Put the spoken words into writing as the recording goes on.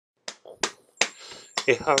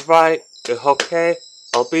It's alright, it's okay,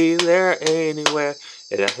 I'll be there anywhere.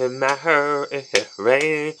 It doesn't matter if it's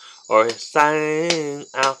raining or it's sunning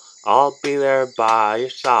out, I'll be there by your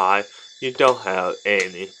side. You don't have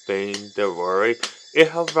anything to worry.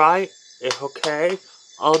 It's alright, it's okay,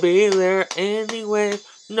 I'll be there anyway.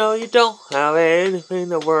 No, you don't have anything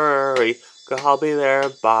to worry, 'cause I'll be there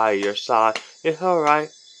by your side. It's alright,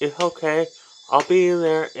 it's okay, I'll be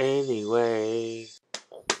there anyway.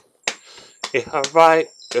 It's alright,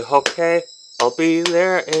 it's okay, I'll be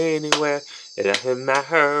there anywhere. It doesn't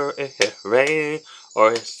matter if it's raining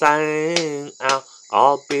or it's sunning out,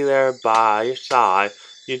 I'll be there by your side.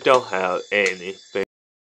 You don't have anything.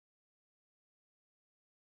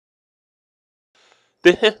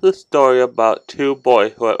 This is the story about two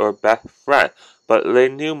boys who were best friends, but they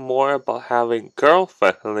knew more about having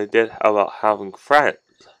girlfriends than they did about having friends.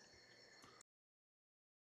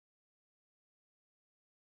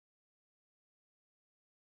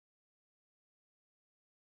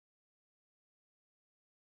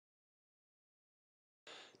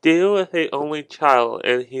 David was the only child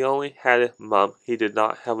and he only had his mom, he did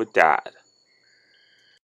not have a dad.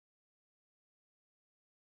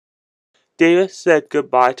 David said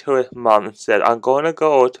goodbye to his mom and said, I'm going to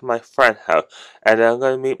go over to my friend's house and then I'm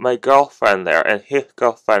going to meet my girlfriend there and his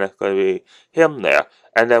girlfriend is going to be him there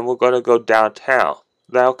and then we're going to go downtown.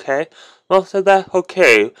 Is that okay? Mom said that's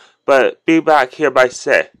okay, but be back here by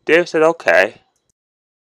 6. David said okay.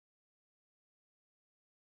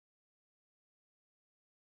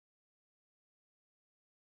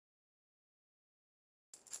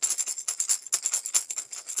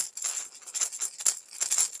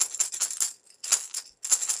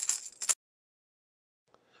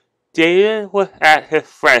 David was at his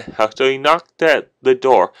friend's house, so he knocked at the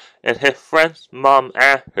door, and his friend's mom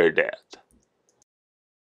answered it.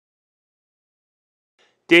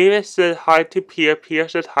 David said hi to Peter, Peter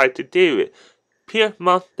said hi to David. Peter's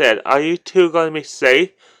mom said, are you two going to be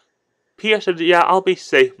safe? Peter said, yeah, I'll be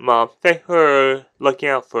safe, Mom. Thanks for looking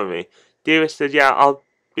out for me. David said, yeah, I'll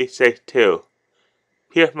be safe too.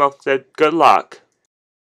 Peter's mom said, good luck.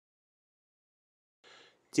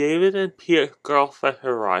 David and Peter's girlfriend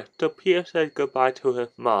arrived, so Peter said goodbye to his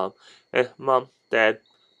mom, and his mom said,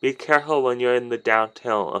 be careful when you're in the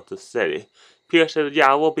downtown of the city. Peter said,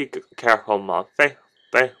 yeah, we'll be careful, Mom. Thanks,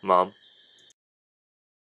 Mom.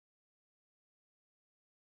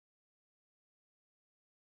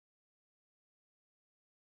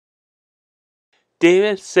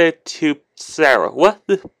 David said to Sarah, what's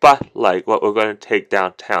this bus like, what we're going to take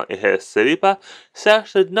downtown? Is it a city bus? Sarah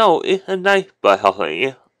said, no, it's a nice bus, I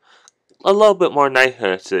think. A little bit more nicer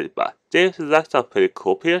than a city bus. David said, that sounds pretty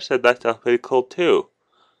cool. Peter said, that sounds pretty cool too.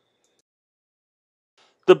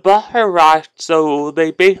 The bus arrived, so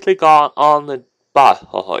they basically got on the bus,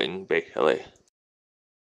 basically.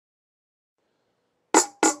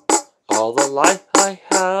 All the life I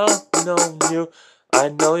have known you, I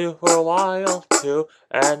know you for a while too,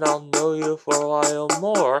 and I'll know you for a while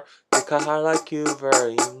more, because I like you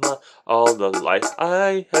very much. All the life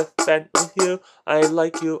I have spent with you, I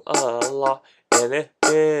like you a lot, and it's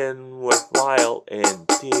been worthwhile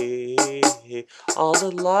indeed. All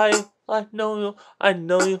the life I know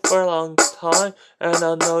you for a long time, and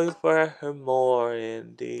I'll know you forevermore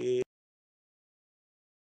indeed.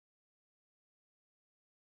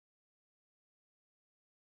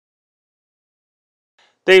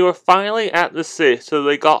 They were finally at the city, so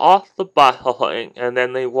they got off the bus and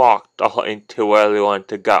then they walked to where they wanted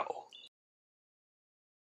to go.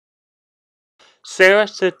 Sarah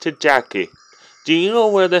said to Jackie, do you know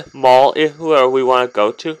where this mall is where we want to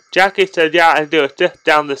go to? Jackie said, yeah, I do. It's just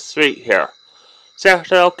down the street here. Sarah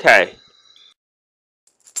said, okay.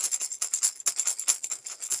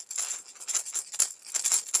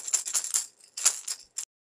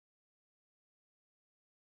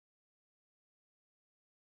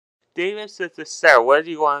 David said to Sarah, where do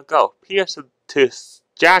you want to go? Peter said to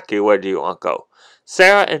Jackie, where do you want to go?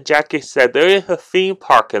 Sarah and Jackie said, there is a theme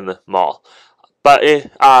park in this mall, but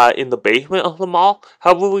in the basement of the mall.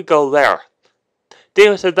 How will we go there?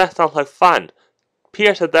 David said, that sounds like fun.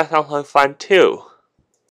 Peter said, that sounds like fun too.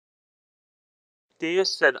 David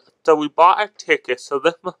said, so we bought our tickets, so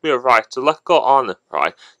this must be a ride, so let's go on this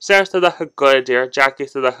ride. Sarah said that's a good idea, Jackie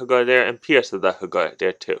said that's a good idea, and Peter said that's a good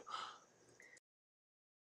idea too.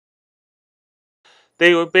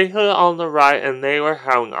 They were basically on the ride and they were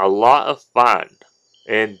having a lot of fun.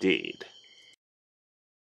 Indeed.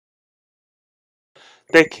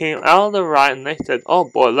 They came out of the ride and they said, oh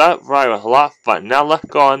boy, that ride was a lot of fun. Now let's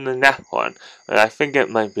go on the next one. And I think it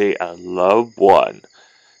might be a love one.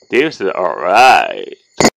 David said, alright.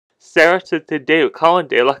 Sarah said to David, come on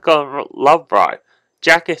David, let's go on a love ride.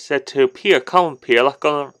 Jackie said to Peter, "Come on, Peter, let's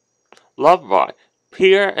go on a love ride."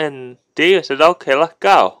 Peter and David said, "Okay, let's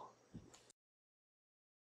go."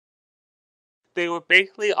 They were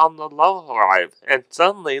basically on the love ride, and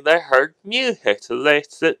suddenly they heard music, so they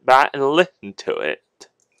sit back and listen to it.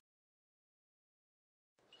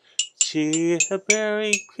 She is a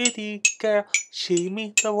very pretty girl, she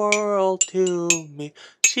means the world to me.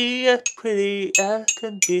 She is pretty as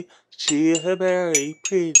can be, she is a very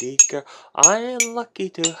pretty girl. I am lucky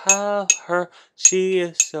to have her, she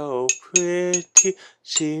is so pretty.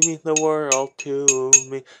 She means the world to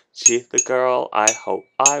me, she's the girl I hope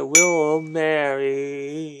I will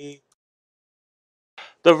marry.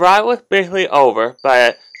 The ride was basically over,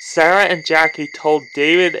 but Sarah and Jackie told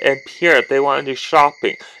David and Pierre they wanted to do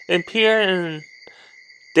shopping. And Pierre and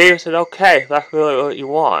David said, "Okay, that's really what you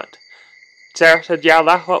want." Sarah said, "Yeah,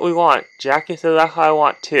 that's what we want." Jackie said, "That's what I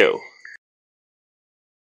want too."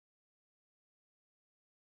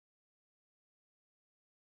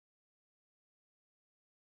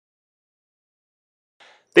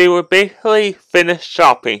 They were basically finished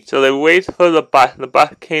shopping, so they waited for the bus, and the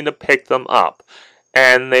bus came to pick them up,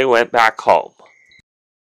 and they went back home.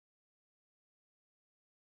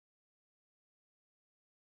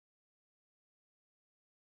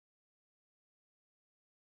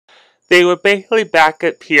 They were basically back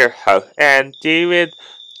at Pierre's house, and David,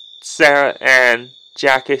 Sarah, and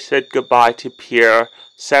Jackie said goodbye to Pierre.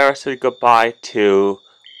 Sarah said goodbye to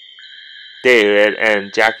David,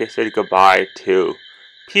 and Jackie said goodbye to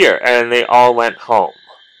Pierre, and they all went home.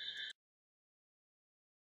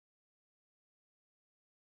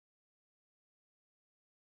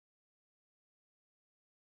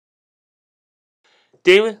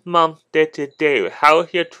 David's mom said to David, "How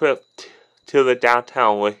was your trip to the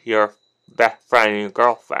downtown with your best friend and your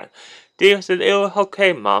girlfriend?" David said, "It was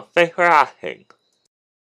okay, Mom. Thanks for asking."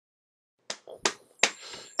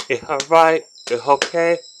 "It's alright. It's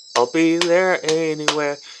okay. I'll be there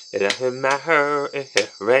anywhere. It doesn't matter if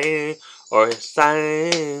it's raining or it's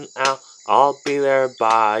sunning out. I'll be there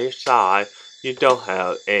by your side. You don't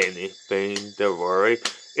have anything to worry.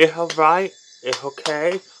 It's alright. It's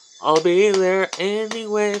okay. I'll be there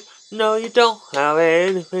anyway. No, you don't have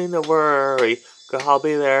anything to worry. 'Cause I'll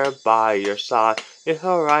be there by your side. It's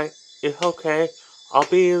alright. It's okay. I'll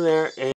be there anyway."